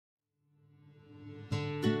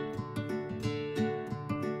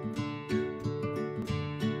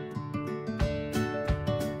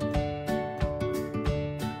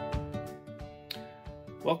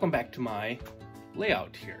Welcome back to my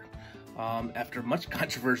layout here. After much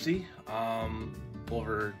controversy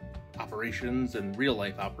over operations and real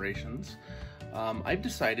life operations, I've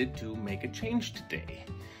decided to make a change today.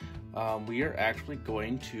 We are actually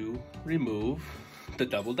going to remove the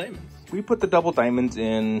double diamonds. We put the double diamonds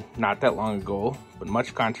in not that long ago, but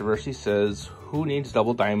much controversy says who needs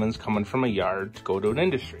double diamonds coming from a yard to go to an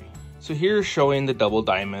industry. So here's showing the double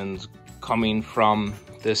diamonds coming from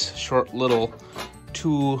this short little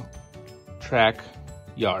 2-track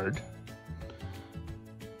yard,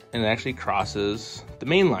 and it actually crosses the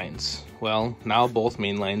main lines. Well, now both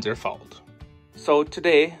main lines are fouled. So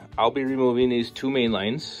today I'll be removing these 2 main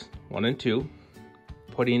lines, 1 and 2,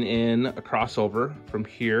 putting in a crossover from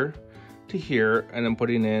here to here, and then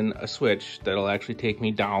putting in a switch that'll actually take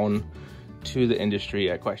me down to the industry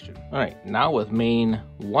at question. All right, now with main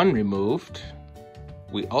 1 removed,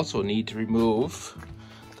 we also need to remove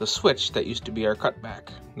the switch that used to be our cutback.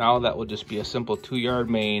 Now that will just be a simple 2-yard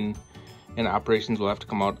main, and operations will have to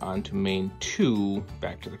come out onto main 2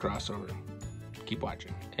 back to the crossover. Keep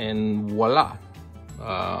watching. And voila,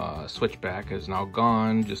 switchback is now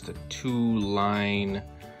gone. Just a 2-line,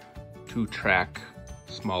 2-track,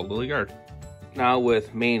 small little yard. Now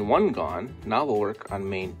with main 1 gone, now we'll work on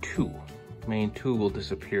main 2. Main 2 will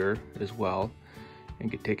disappear as well and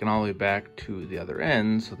get taken all the way back to the other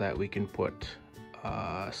end so that we can put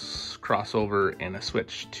crossover and a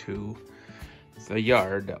switch to the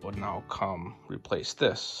yard that would now come replace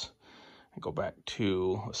this and go back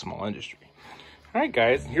to a small industry. All right,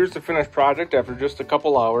 guys, here's the finished project after just a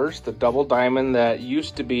couple hours. The double diamond that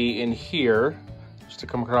used to be in here, just to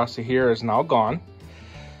come across to here, is now gone.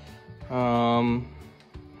 Now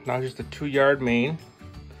just a 2-yard main.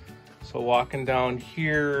 So walking down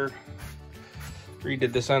here,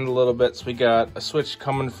 redid this end a little bit, so we got a switch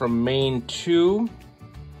coming from main 2.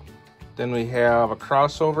 Then we have a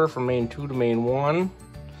crossover from main 2 to main 1.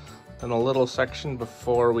 Then a little section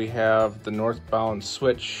before we have the northbound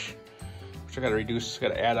switch, which I gotta reduce,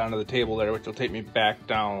 gotta add onto the table there, which will take me back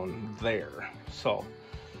down there. So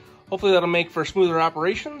hopefully that'll make for smoother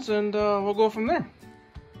operations, and we'll go from there.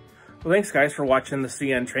 Well, thanks guys for watching the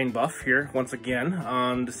CN.TrainBuff here once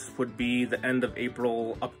again. This would be the end of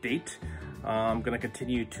April update. I'm gonna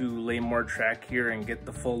continue to lay more track here and get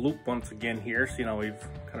the full loop once again here. So, you know, we've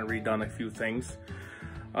kind of redone a few things.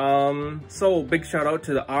 So big shout out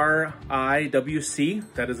to the RIWC.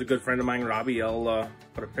 That is a good friend of mine, Robbie. I'll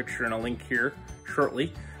put a picture and a link here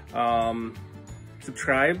shortly.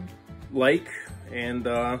 Subscribe, like, and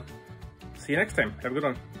see you next time. Have a good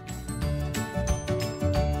one.